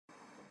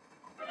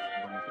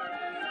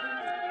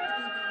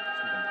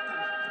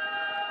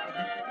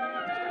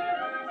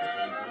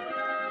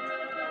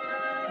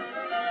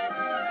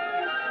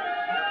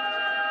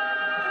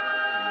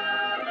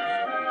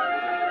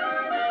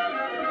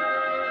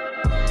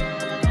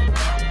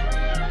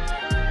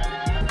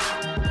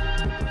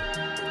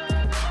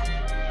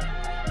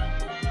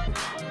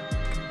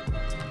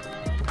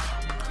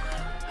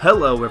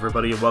Hello,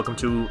 everybody, and welcome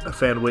to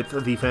Fan With,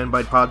 the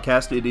Fanbyte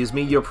podcast. It is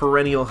me, your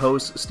perennial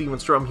host, Steven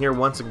Strum, here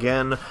once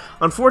again.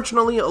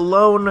 Unfortunately,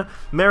 alone,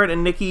 Merritt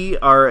and Nikki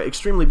are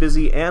extremely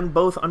busy and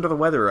both under the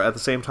weather at the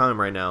same time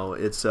right now.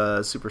 It's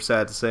super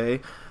sad to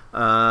say.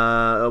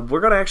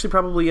 We're going to actually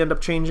probably end up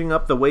changing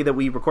up the way that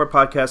we record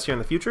podcasts here in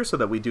the future so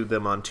that we do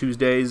them on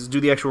Tuesdays, do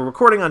the actual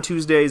recording on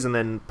Tuesdays, and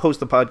then post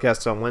the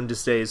podcasts on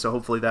Wednesdays, so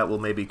hopefully that will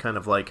maybe kind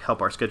of like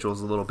help our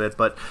schedules a little bit.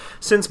 But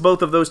since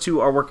both of those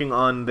two are working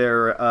on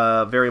their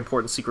very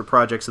important secret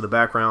projects in the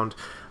background,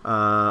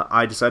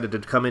 I decided to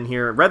come in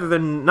here, rather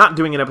than not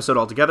doing an episode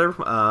altogether,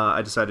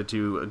 I decided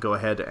to go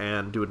ahead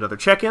and do another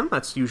check-in.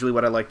 That's usually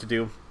what I like to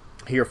do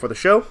here for the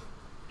show.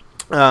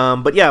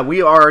 But yeah,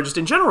 we are just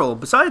in general,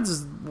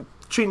 besides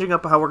changing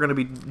up how we're going to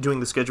be doing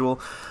the schedule,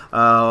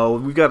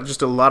 we've got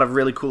just a lot of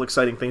really cool,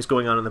 exciting things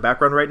going on in the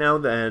background right now,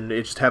 and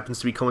it just happens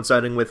to be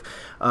coinciding with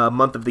a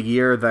month of the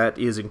year that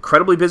is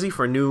incredibly busy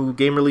for new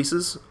game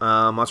releases.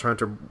 Monster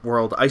Hunter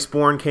World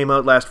Iceborne came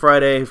out last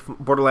Friday,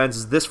 Borderlands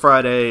is this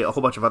Friday, a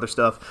whole bunch of other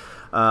stuff.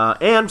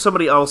 And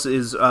somebody else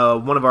is,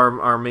 one of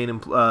our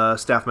main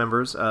staff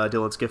members,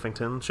 Dylan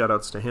Skiffington,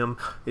 shoutouts to him,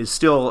 is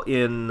still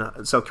in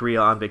South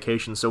Korea on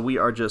vacation, so we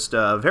are just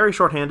very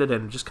short-handed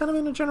and just kind of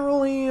in a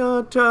generally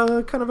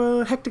kind of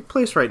a hectic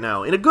place right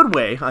now, in a good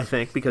way, I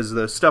think, because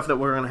the stuff that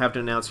we're going to have to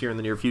announce here in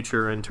the near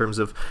future in terms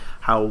of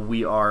how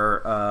we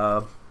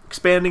are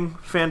expanding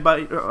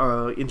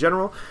Fanbyte in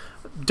general,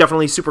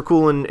 definitely super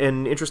cool and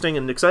interesting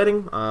and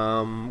exciting.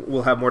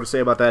 We'll have more to say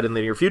about that in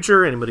the near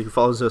future. Anybody who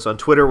follows us on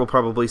Twitter will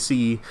probably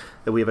see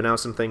that we have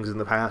announced some things in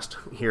the past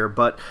here.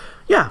 But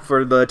yeah,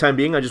 for the time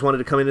being, I just wanted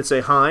to come in and say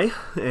hi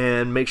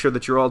and make sure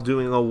that you're all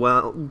doing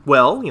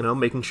well, you know,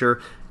 making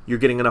sure you're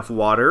getting enough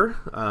water,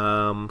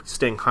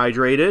 staying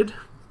hydrated,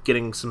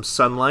 getting some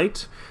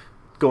sunlight,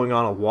 going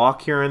on a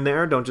walk here and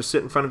there. Don't just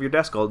sit in front of your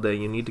desk all day.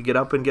 You need to get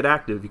up and get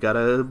active. You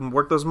gotta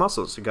work those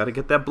muscles. You gotta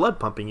get that blood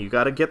pumping. You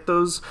gotta get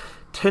those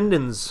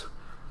tendons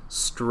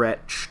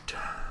stretched.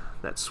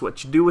 That's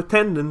what you do with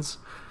tendons.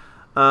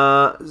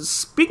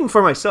 Speaking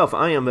for myself,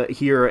 I am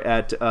here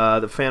at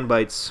the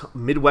Fanbyte's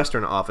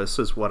Midwestern office,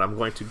 is what I'm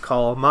going to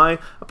call my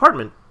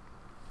apartment.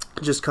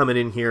 Just coming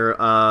in here,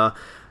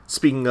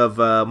 speaking of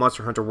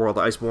Monster Hunter World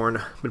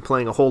Iceborne, been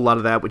playing a whole lot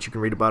of that, which you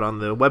can read about on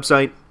the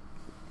website.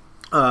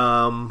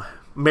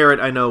 Merritt,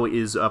 I know,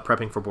 is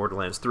prepping for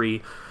Borderlands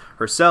 3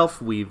 herself.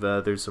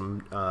 There's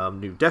some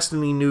new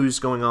Destiny news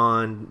going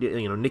on.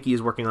 You know, Nikki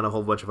is working on a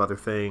whole bunch of other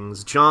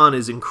things. John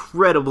is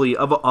incredibly,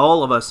 of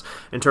all of us,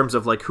 in terms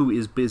of like who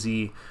is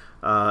busy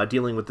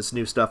dealing with this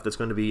new stuff that's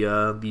going to be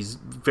these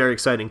very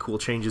exciting, cool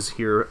changes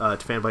here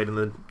to Fanbyte in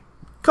the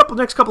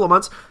next couple of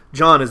months.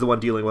 John is the one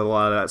dealing with a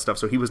lot of that stuff,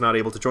 so he was not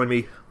able to join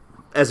me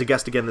as a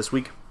guest again this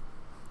week.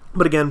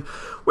 But again,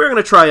 we're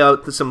going to try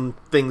out some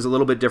things a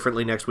little bit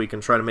differently next week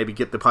and try to maybe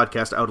get the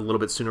podcast out a little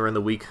bit sooner in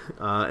the week,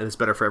 and it's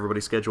better for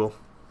everybody's schedule.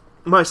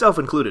 Myself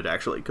included,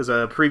 actually, because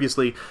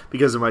previously,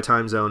 because of my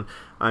time zone,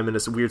 I'm in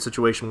this weird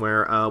situation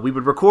where we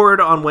would record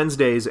on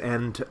Wednesdays,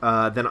 and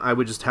then I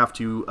would just have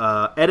to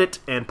edit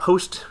and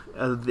post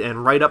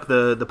and write up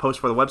the post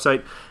for the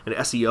website and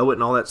SEO it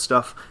and all that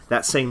stuff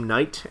that same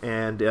night.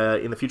 And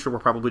in the future, we're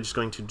probably just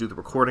going to do the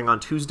recording on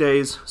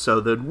Tuesdays, so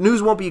the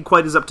news won't be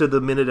quite as up to the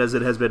minute as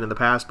it has been in the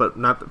past, but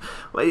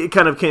it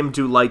kind of came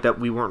to light that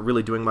we weren't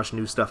really doing much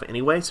new stuff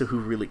anyway, so who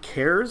really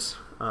cares?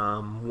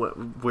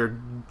 What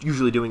we're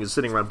usually doing is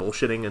sitting around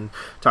bullshitting and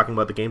talking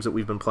about the games that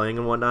we've been playing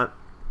and whatnot.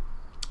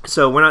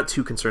 So we're not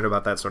too concerned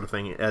about that sort of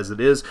thing as it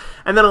is.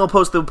 And then I'll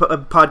post the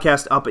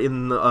podcast up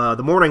in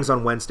the mornings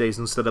on Wednesdays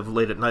instead of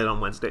late at night on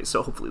Wednesdays.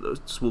 So hopefully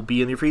those will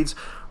be in your feeds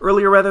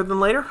earlier rather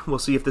than later. We'll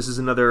see if this is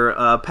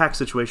another pack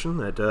situation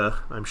that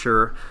I'm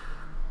sure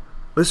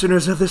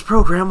listeners of this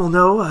program will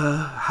know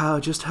how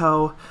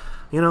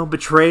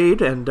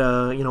betrayed and,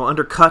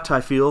 undercut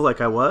I feel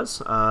like I was.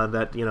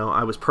 That,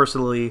 I was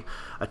personally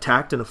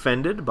attacked and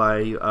offended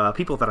by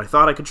people that I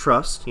thought I could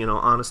trust,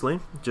 honestly.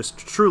 Just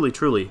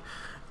truly,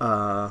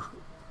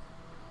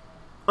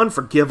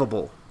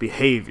 unforgivable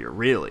behavior,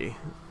 really.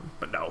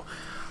 But no.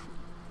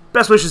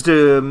 Best wishes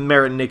to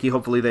Merritt and Nikki.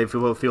 Hopefully they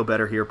will feel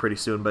better here pretty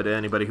soon. But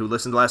anybody who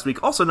listened last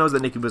week also knows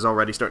that Nikki was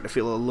already starting to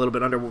feel a little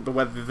bit under the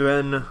weather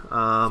then.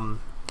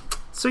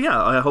 So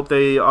yeah, I hope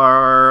they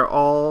are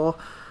all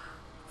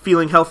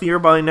feeling healthier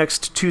by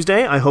next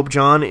Tuesday. I hope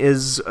John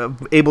is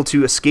able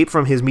to escape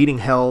from his meeting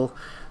hell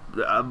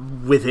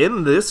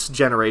within this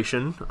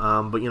generation.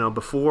 But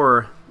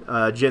before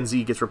Gen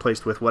Z gets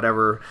replaced with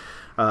whatever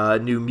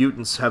new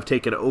mutants have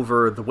taken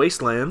over the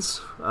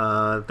wastelands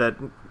that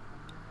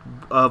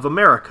of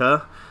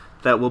America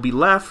that will be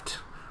left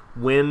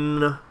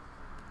when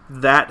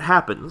that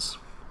happens.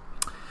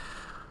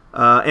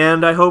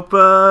 And I hope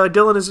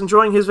Dylan is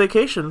enjoying his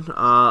vacation,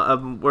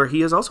 where he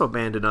has also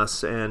abandoned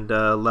us and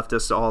left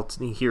us all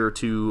here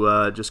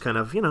to just kind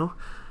of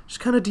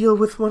deal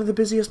with one of the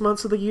busiest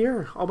months of the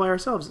year all by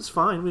ourselves. It's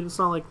fine. I mean, it's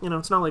not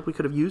like we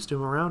could have used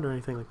him around or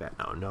anything like that.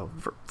 No,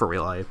 for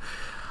real. I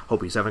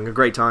hope he's having a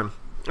great time.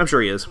 I'm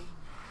sure he is.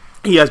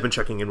 He has been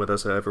checking in with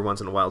us every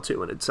once in a while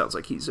too, and it sounds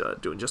like he's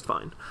doing just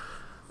fine.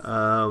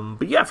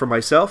 But yeah, for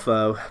myself,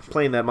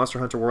 playing that Monster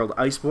Hunter World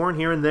Iceborne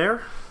here and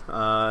there.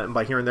 And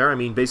by here and there, I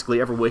mean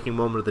basically every waking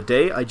moment of the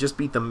day. I just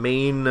beat the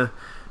main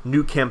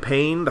new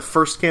campaign, the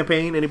first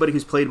campaign. Anybody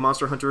who's played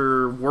Monster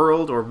Hunter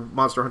World or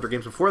Monster Hunter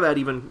games before that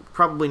even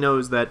probably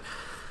knows that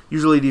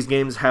usually these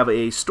games have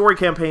a story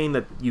campaign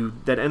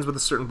that ends with a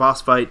certain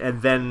boss fight,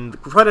 and then the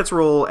credits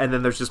roll, and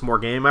then there's just more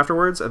game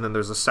afterwards, and then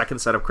there's a second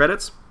set of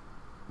credits.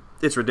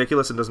 It's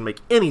ridiculous and doesn't make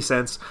any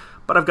sense,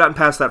 but I've gotten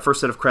past that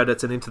first set of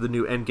credits and into the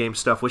new endgame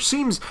stuff, which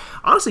seems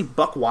honestly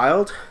buck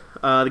wild.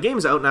 The game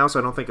is out now, so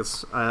I don't think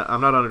it's...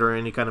 I'm not under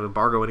any kind of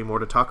embargo anymore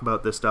to talk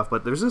about this stuff,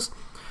 but there's this...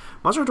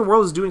 Monster Hunter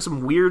World is doing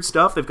some weird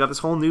stuff. They've got this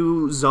whole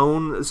new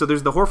zone. So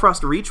there's the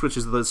Hoarfrost Reach, which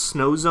is the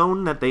snow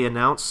zone that they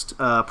announced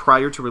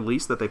prior to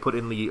release, that they put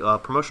in the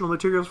promotional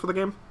materials for the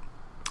game.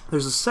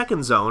 There's a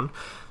second zone.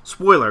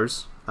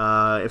 Spoilers.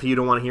 If you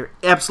don't want to hear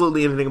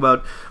absolutely anything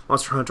about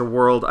Monster Hunter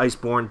World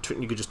Iceborne,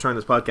 you could just turn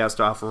this podcast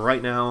off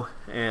right now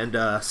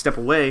and step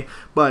away.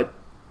 But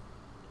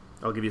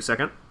I'll give you a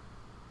second.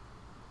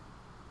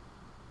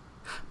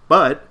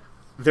 But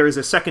there is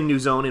a second new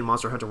zone in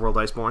Monster Hunter World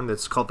Iceborne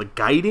that's called the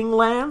Guiding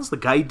Lands.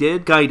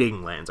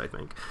 Guiding Lands, I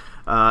think.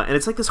 And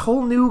it's like this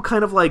whole new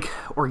kind of like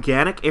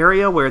organic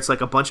area where it's like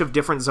a bunch of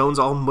different zones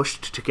all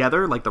mushed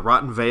together, like the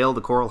Rotten Vale,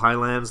 the Coral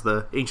Highlands,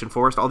 the Ancient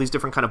Forest, all these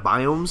different kind of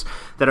biomes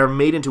that are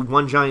made into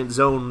one giant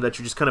zone that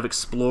you just kind of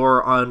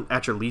explore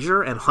at your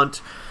leisure and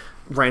hunt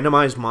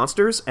randomized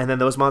monsters, and then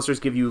those monsters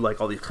give you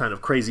like all these kind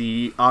of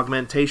crazy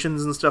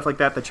augmentations and stuff like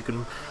that you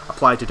can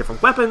apply to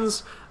different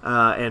weapons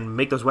and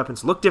make those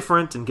weapons look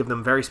different and give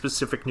them very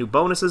specific new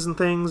bonuses and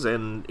things,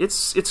 and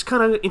it's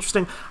kind of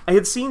interesting. I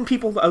had seen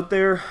people out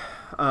there,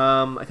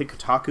 I think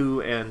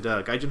Kotaku and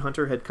Gaijin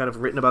Hunter had kind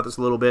of written about this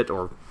a little bit,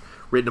 or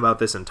written about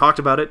this and talked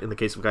about it in the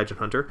case of Gaijin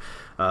Hunter,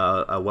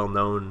 a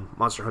well-known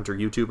Monster Hunter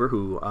YouTuber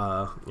who,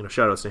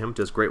 shout-outs to him,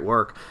 does great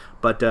work,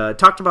 but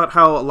talked about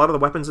how a lot of the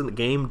weapons in the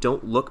game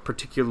don't look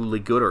particularly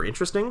good or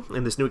interesting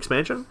in this new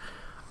expansion.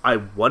 I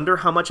wonder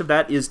how much of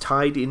that is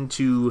tied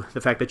into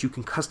the fact that you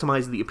can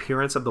customize the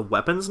appearance of the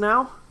weapons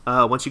now,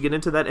 once you get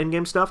into that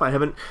endgame stuff. I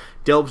haven't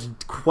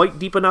delved quite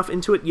deep enough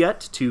into it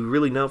yet to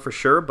really know for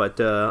sure, but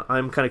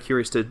I'm kind of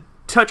curious to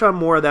touch on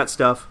more of that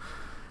stuff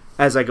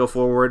as I go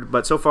forward,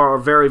 but so far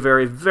very,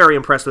 very, very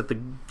impressed with the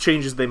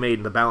changes they made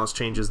and the balance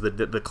changes.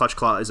 The Clutch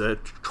Claw is a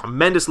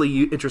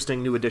tremendously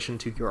interesting new addition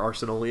to your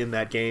arsenal in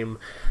that game.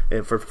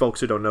 And for folks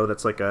who don't know,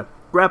 that's like a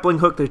grappling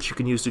hook that you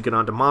can use to get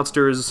onto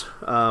monsters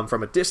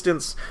from a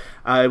distance.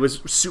 I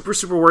was super,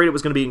 super worried it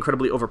was going to be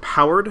incredibly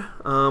overpowered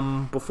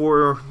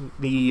before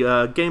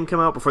the game came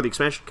out, before the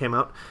expansion came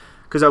out,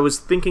 because I was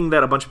thinking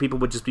that a bunch of people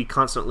would just be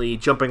constantly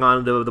jumping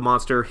onto the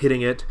monster,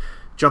 hitting it,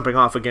 jumping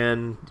off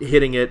again,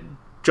 hitting it,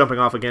 jumping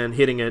off again,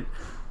 hitting it,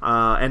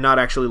 and not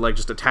actually like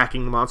just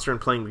attacking the monster and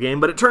playing the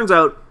game. But it turns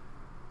out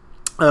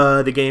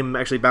the game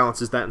actually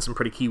balances that in some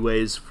pretty key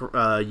ways.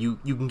 You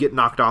can get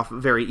knocked off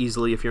very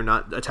easily if you're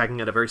not attacking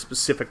at a very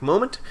specific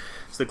moment.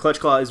 So the Clutch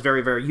Claw is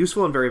very, very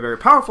useful and very, very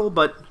powerful,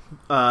 but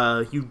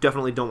you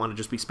definitely don't want to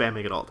just be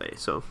spamming it all day.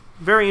 So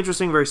very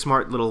interesting, very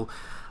smart little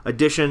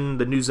addition.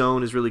 The new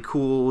zone is really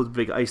cool, the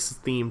big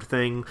ice-themed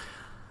thing.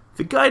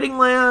 The Guiding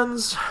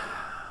Lands...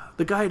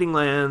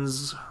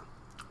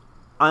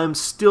 I'm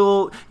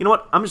still... You know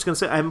what? I'm just going to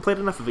say I haven't played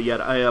enough of it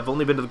yet. I have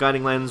only been to the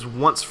Guiding Lands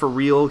once for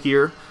real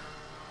here.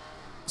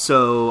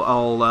 So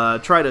I'll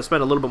try to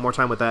spend a little bit more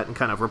time with that and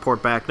kind of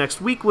report back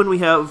next week when we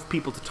have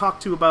people to talk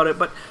to about it.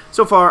 But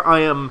so far, I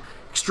am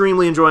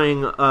extremely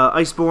enjoying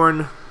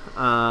Iceborne.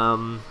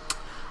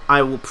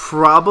 I will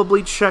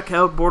probably check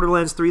out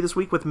Borderlands 3 this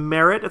week with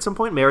Merritt at some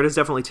point. Merritt is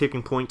definitely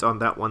taking point on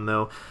that one,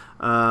 though.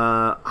 We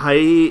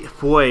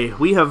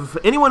have...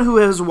 Anyone who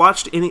has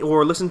watched any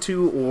or listened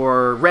to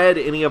or read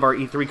any of our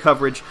E3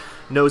 coverage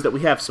knows that we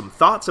have some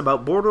thoughts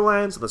about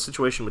Borderlands and the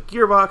situation with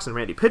Gearbox and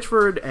Randy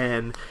Pitchford,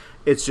 and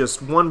it's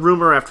just one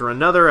rumor after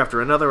another,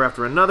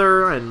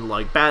 and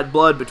like bad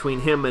blood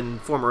between him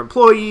and former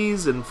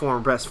employees and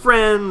former best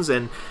friends,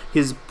 and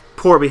his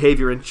poor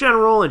behavior in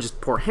general, and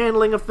just poor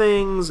handling of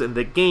things, and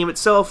the game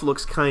itself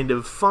looks kind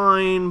of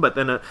fine, but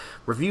then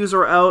reviews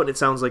are out, and it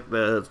sounds like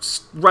the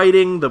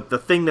writing, the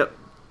thing that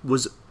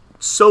was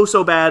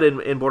so bad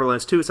in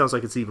Borderlands 2, it sounds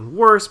like it's even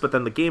worse, but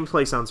then the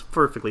gameplay sounds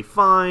perfectly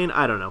fine.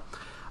 I don't know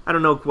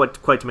what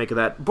quite to make of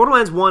that.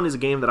 Borderlands 1 is a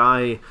game that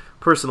I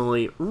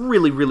personally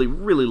really, really,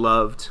 really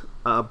loved.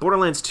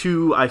 Borderlands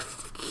 2, I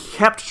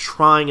kept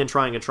trying.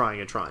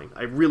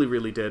 I really,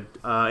 really did.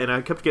 And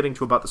I kept getting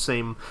to about the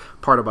same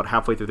part about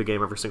halfway through the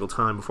game every single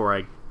time before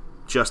I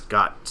just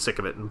got sick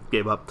of it and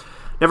gave up.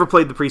 Never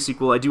played the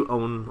pre-sequel. I do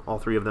own all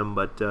three of them,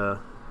 but,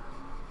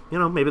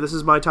 maybe this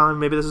is my time.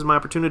 Maybe this is my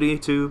opportunity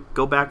to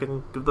go back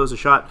and give those a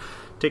shot.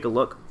 Take a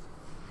look.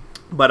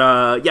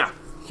 But,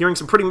 hearing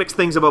some pretty mixed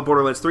things about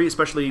Borderlands 3,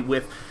 especially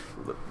with...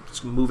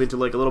 Just move into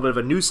like a little bit of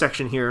a news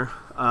section here.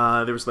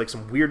 There was like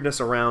some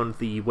weirdness around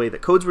the way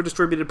that codes were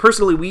distributed.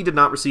 Personally, we did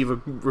not receive a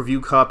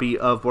review copy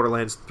of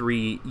Borderlands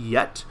 3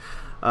 yet.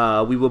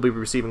 We will be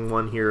receiving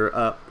one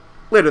here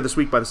later this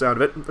week by the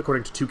sound of it,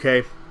 according to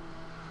 2K.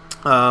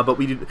 But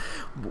we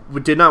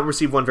did not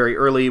receive one very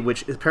early,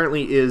 which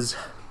apparently is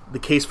the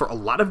case for a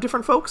lot of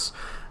different folks,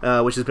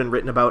 which has been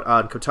written about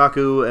on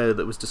Kotaku,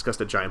 that was discussed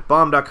at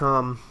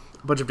GiantBomb.com,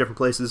 a bunch of different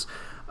places.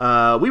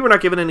 We were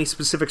not given any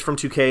specifics from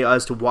 2K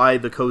as to why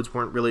the codes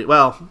weren't really...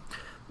 Well,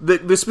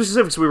 the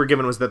specifics we were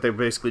given was that they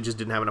basically just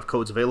didn't have enough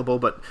codes available,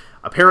 but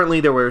apparently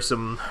there was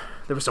some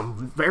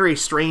very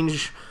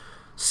strange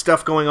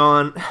stuff going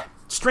on.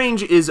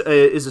 Strange is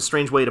a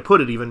strange way to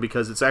put it, even,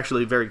 because it's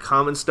actually very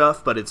common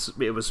stuff, but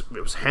it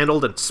was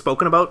handled and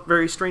spoken about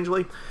very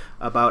strangely,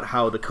 about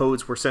how the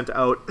codes were sent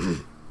out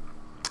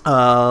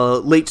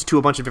late to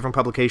a bunch of different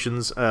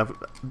publications,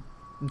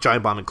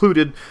 Giant Bomb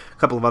included, a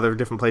couple of other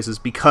different places,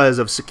 because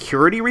of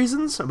security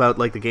reasons, about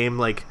like the game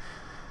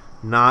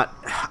not...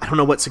 I don't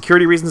know what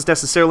security reasons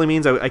necessarily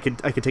means. I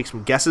could take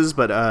some guesses,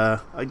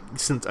 but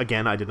since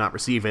again I did not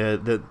receive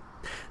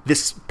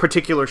this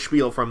particular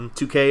spiel from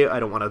 2K, I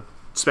don't want to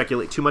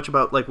speculate too much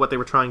about like what they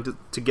were trying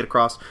to get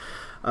across.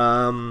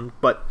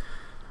 But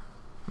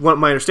what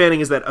my understanding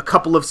is that a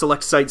couple of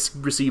select sites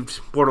received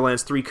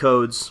Borderlands 3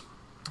 codes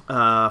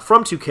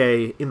from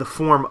 2K in the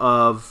form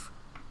of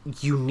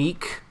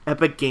unique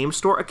Epic Game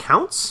Store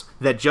accounts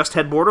that just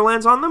had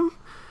Borderlands on them,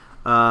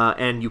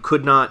 and you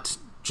could not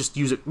just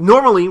use it.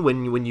 Normally,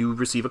 when you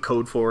receive a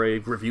code for a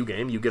review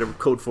game, you get a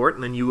code for it,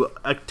 and then you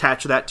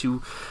attach that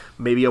to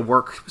maybe a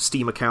work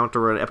Steam account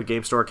or an Epic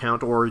Game Store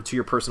account, or to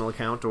your personal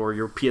account or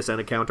your PSN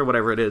account or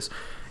whatever it is.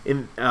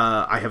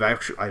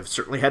 I've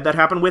certainly had that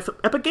happen with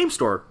Epic Game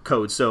Store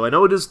codes, so I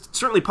know it is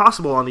certainly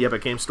possible on the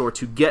Epic Game Store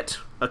to get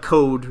a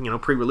code,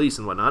 pre-release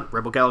and whatnot.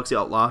 Rebel Galaxy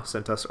Outlaw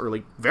sent us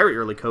very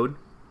early code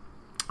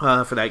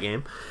for that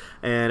game,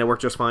 and it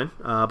worked just fine.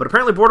 But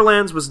apparently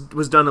Borderlands was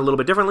done a little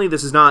bit differently.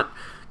 This is not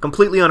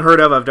completely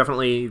unheard of. I've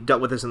definitely dealt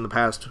with this in the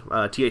past.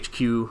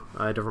 THQ,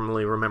 I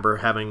definitely remember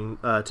having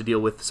to deal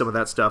with some of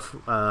that stuff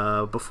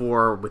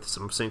before with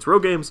some Saints Row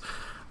games.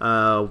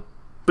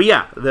 But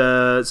yeah,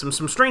 some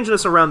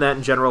strangeness around that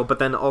in general. But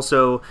then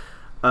also,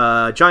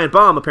 Giant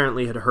Bomb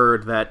apparently had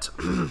heard that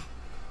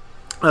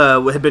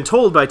had been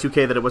told by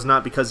 2K that it was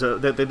not because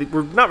that they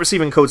were not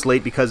receiving codes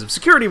late because of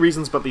security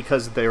reasons, but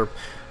because their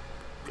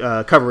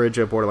coverage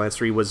of Borderlands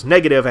 3 was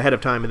negative ahead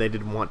of time, and they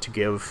didn't want to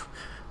give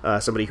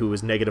somebody who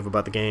was negative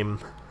about the game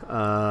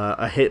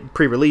a hit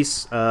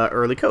pre-release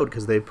early code,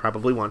 because they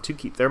probably want to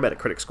keep their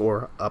Metacritic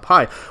score up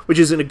high, which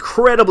is an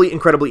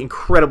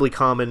incredibly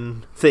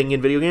common thing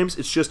in video games.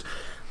 It's just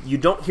you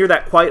don't hear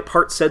that quiet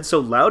part said so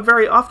loud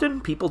very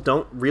often. People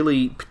don't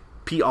really...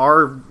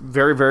 PR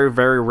very, very,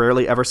 very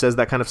rarely ever says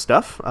that kind of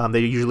stuff. They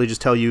usually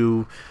just tell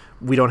you,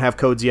 we don't have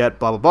codes yet,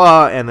 blah, blah,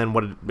 blah, and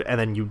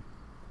then you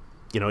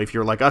if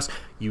you're like us,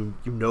 you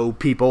know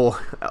people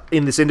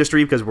in this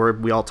industry, because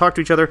we all talk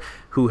to each other,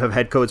 who have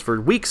had codes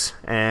for weeks,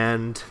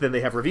 and then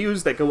they have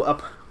reviews that go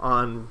up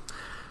on,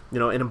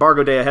 an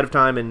embargo day ahead of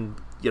time, and,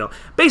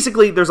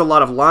 basically there's a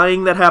lot of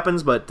lying that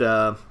happens, but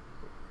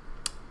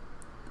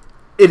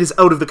it is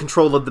out of the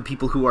control of the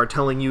people who are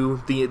telling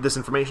you this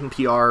information.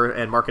 PR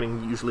and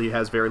marketing usually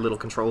has very little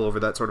control over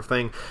that sort of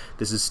thing.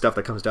 This is stuff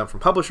that comes down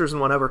from publishers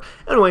and whatever.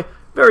 Anyway,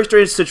 very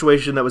strange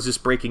situation that was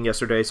just breaking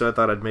yesterday, so I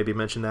thought I'd maybe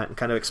mention that and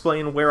kind of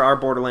explain where our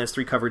Borderlands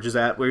 3 coverage is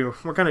at. We're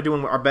kind of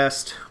doing our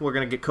best. We're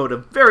going to get code a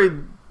very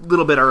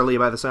little bit early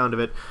by the sound of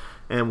it,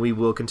 and we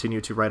will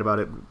continue to write about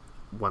it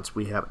once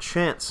we have a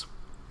chance.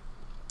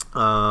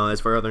 As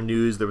for other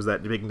news, there was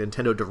that big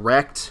Nintendo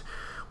Direct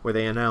where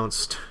they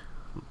announced...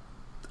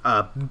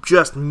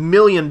 just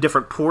million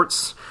different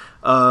ports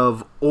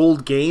of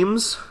old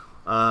games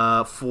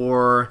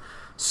for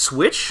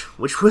Switch,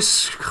 which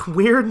was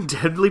weird.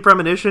 Deadly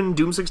Premonition,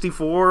 Doom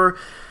 64,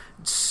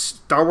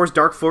 Star Wars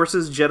Dark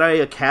Forces,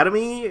 Jedi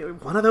Academy.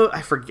 One of those,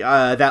 I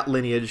forget that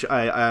lineage.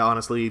 I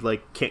honestly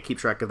can't keep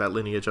track of that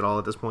lineage at all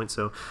at this point,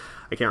 so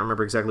I can't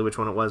remember exactly which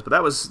one it was. But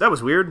that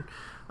was weird.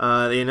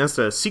 They announced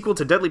a sequel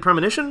to Deadly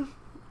Premonition.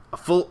 A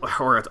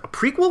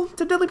prequel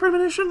to Deadly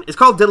Premonition? It's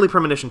called Deadly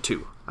Premonition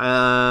 2.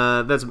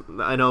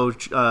 I know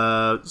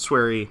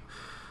Swery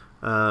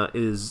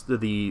is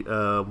the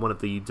one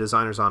of the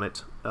designers on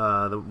it.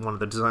 One of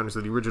the designers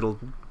of the original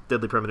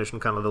Deadly Premonition,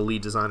 kind of the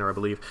lead designer, I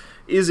believe,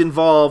 is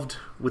involved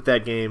with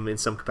that game in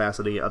some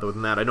capacity. Other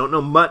than that, I don't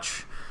know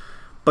much,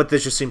 but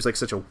this just seems like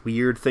such a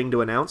weird thing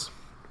to announce.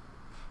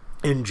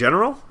 In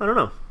general, I don't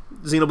know.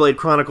 Xenoblade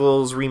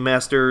Chronicles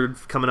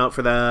Remastered coming out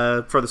for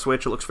the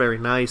Switch. It looks very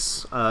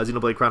nice.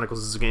 Xenoblade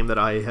Chronicles is a game that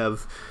I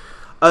have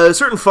a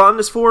certain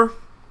fondness for.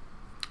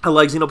 I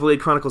like Xenoblade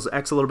Chronicles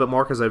X a little bit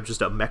more because I'm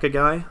just a mecha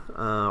guy,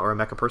 or a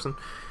mecha person,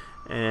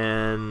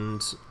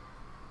 and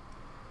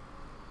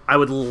I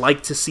would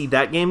like to see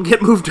that game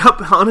get moved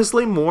up,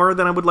 honestly, more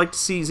than I would like to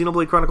see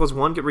Xenoblade Chronicles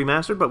 1 get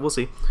remastered, but we'll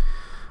see.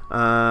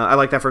 I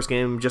like that first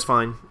game just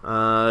fine,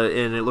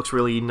 and it looks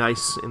really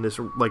nice in this,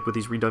 with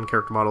these redone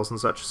character models and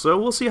such. So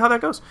we'll see how that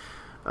goes.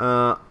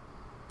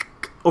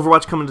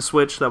 Overwatch coming to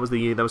Switch. That was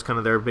kind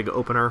of their big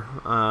opener,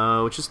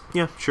 which is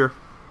sure.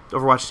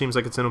 Overwatch seems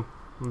like it's in a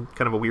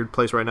kind of a weird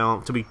place right now,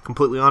 to be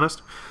completely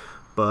honest.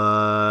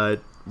 But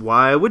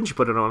why wouldn't you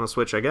put it on a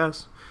Switch? I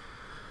guess.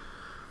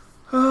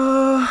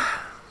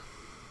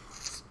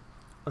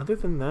 other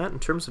than that, in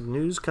terms of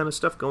news kind of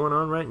stuff going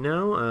on right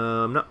now,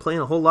 I'm not playing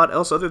a whole lot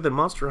else other than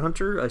Monster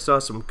Hunter. I saw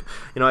some,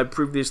 I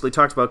previously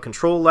talked about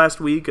Control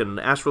last week and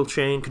Astral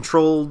Chain.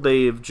 Control,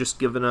 they've just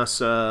given us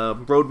a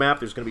roadmap.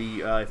 There's going to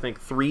be, I think,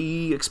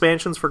 3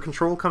 expansions for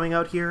Control coming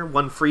out here.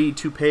 1 free,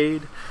 2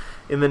 paid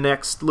in the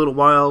next little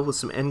while with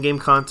some endgame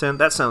content.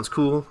 That sounds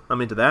cool.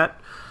 I'm into that.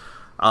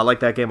 I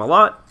like that game a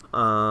lot.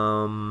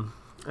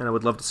 And I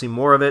would love to see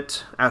more of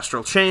it.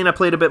 Astral Chain I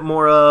played a bit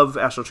more of.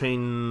 Astral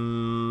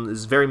Chain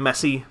is very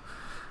messy.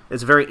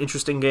 It's a very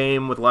interesting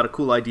game with a lot of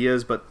cool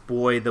ideas, but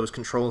boy, those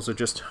controls are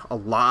just a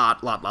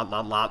lot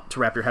to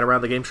wrap your head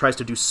around. The game tries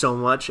to do so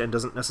much and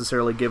doesn't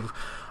necessarily give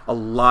a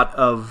lot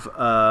of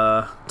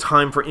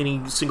time for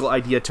any single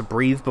idea to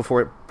breathe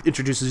before it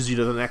introduces you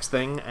to the next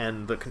thing,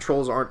 and the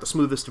controls aren't the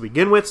smoothest to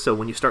begin with, so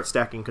when you start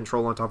stacking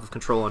control on top of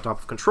control on top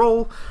of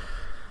control,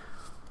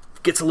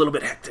 gets a little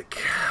bit hectic.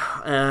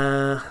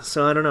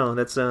 So I don't know.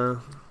 That's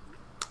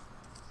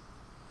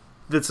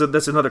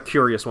another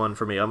curious one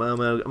for me. I'm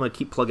gonna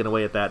keep plugging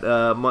away at that.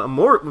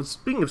 More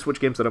speaking of Switch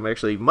games that I'm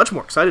actually much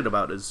more excited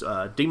about is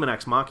Daemon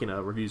X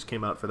Machina. Reviews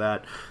came out for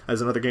that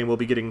as another game we'll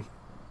be getting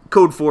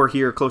code for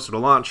here closer to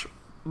launch,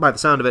 by the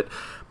sound of it.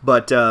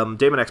 But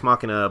Daemon X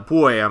Machina,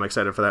 boy, I'm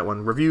excited for that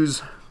one.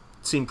 Reviews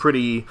seem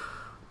pretty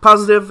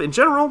positive in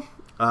general.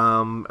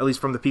 At least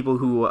from the people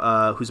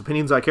whose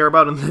opinions I care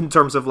about in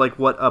terms of like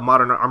what a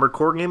modern Armored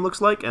Core game looks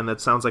like, and that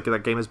sounds like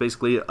that game is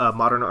basically a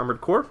modern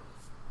Armored Core.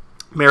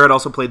 Merritt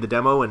also played the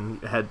demo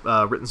and had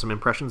written some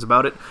impressions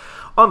about it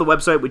on the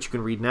website, which you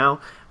can read now,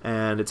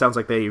 and it sounds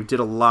like they did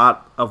a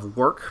lot of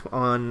work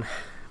on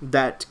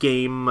that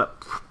game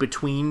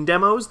between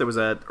demos. There was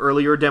an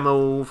earlier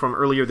demo from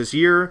earlier this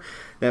year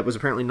that was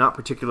apparently not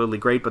particularly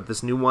great, but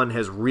this new one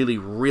has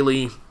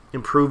really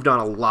improved on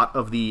a lot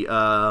of the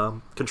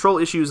control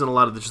issues and a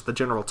lot of just the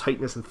general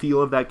tightness and feel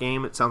of that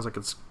game. It sounds like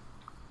it's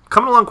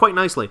coming along quite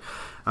nicely.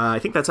 I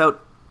think that's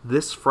out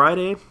this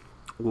Friday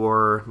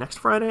or next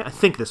Friday. I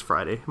think this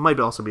Friday. It might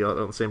also be out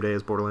on the same day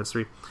as Borderlands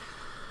 3.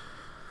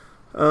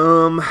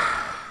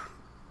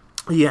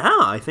 Yeah,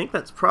 I think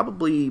that's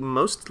probably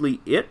mostly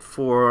it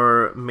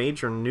for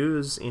major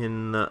news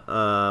in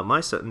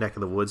my neck of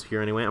the woods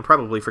here anyway. I'm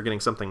probably forgetting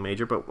something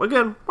major, but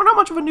again, we're not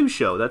much of a news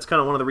show. That's kind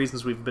of one of the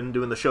reasons we've been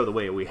doing the show the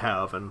way we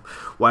have, and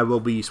why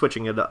we'll be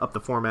switching it up the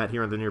format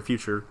here in the near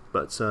future.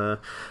 But to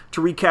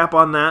recap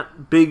on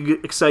that, big,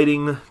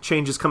 exciting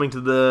changes coming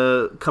to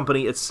the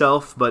company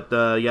itself, but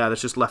yeah,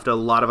 that's just left a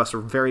lot of us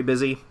are very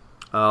busy,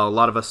 a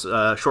lot of us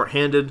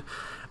shorthanded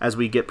as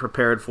we get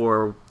prepared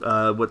for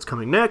what's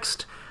coming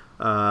next.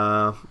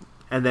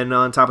 And then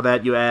on top of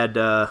that, you add,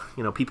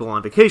 people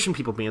on vacation,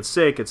 people being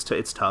sick.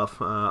 It's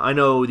tough. I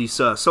know these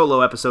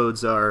solo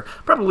episodes are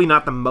probably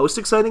not the most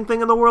exciting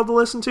thing in the world to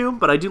listen to,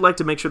 but I do like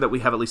to make sure that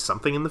we have at least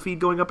something in the feed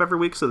going up every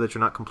week so that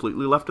you're not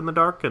completely left in the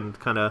dark, and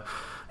kind of,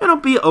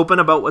 be open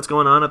about what's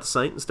going on at the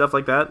site and stuff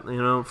like that,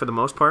 for the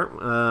most part.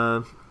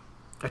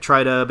 I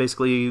try to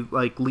basically,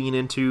 lean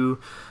into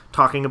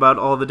talking about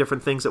all the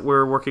different things that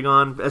we're working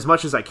on as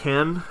much as I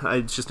can.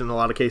 It's just in a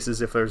lot of cases,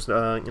 if there's,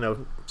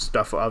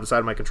 stuff outside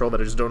of my control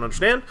that I just don't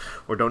understand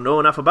or don't know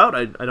enough about,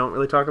 I don't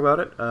really talk about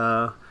it.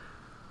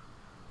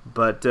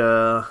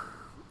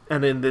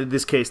 And in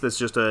this case, that's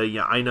just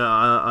I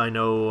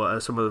know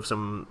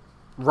some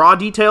raw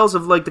details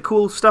of, the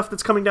cool stuff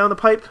that's coming down the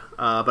pipe,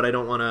 but I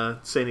don't want to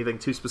say anything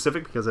too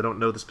specific because I don't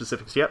know the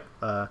specifics yet.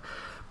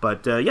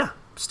 But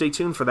stay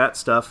tuned for that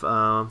stuff.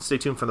 Stay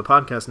tuned for the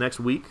podcast next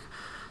week.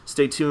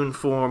 Stay tuned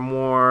for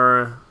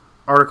more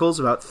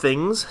articles about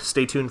things.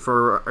 Stay tuned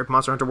for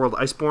Monster Hunter World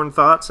Iceborne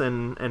thoughts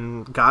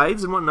and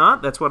guides and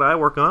whatnot. That's what I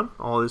work on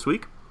all this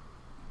week.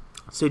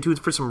 Stay tuned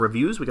for some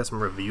reviews. We got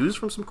some reviews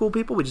from some cool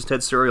people. We just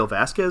had Serial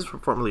Vasquez,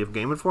 formerly of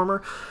Game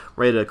Informer,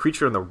 write a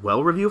Creature in the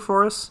Well review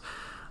for us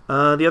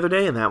the other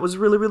day, and that was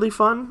really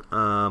fun.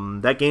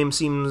 That game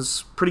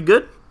seems pretty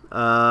good,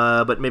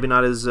 but maybe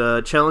not as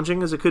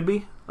challenging as it could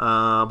be.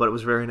 But it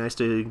was very nice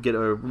to get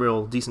a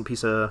real decent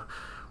piece of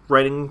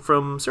writing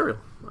from Serial.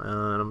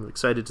 I'm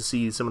excited to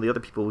see some of the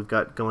other people we've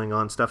got going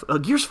on stuff.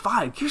 Gears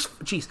 5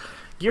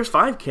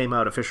 came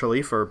out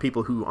officially for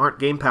people who aren't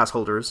Game Pass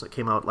holders. It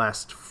came out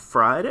last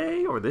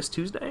Friday or this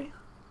Tuesday,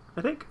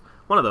 I think.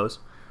 One of those,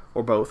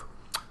 or both.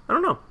 I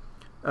don't know.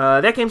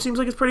 That game seems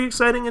like it's pretty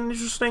exciting and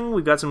interesting.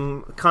 We've got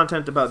some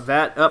content about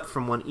that up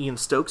from one Ian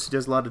Stokes. He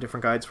does a lot of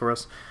different guides for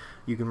us.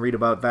 You can read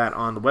about that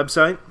on the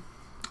website.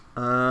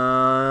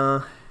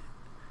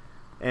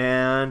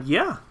 And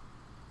yeah,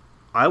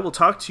 I will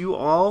talk to you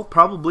all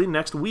probably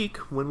next week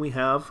when we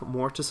have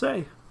more to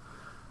say.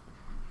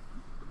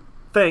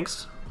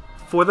 Thanks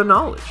for the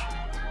knowledge.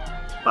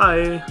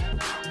 Bye.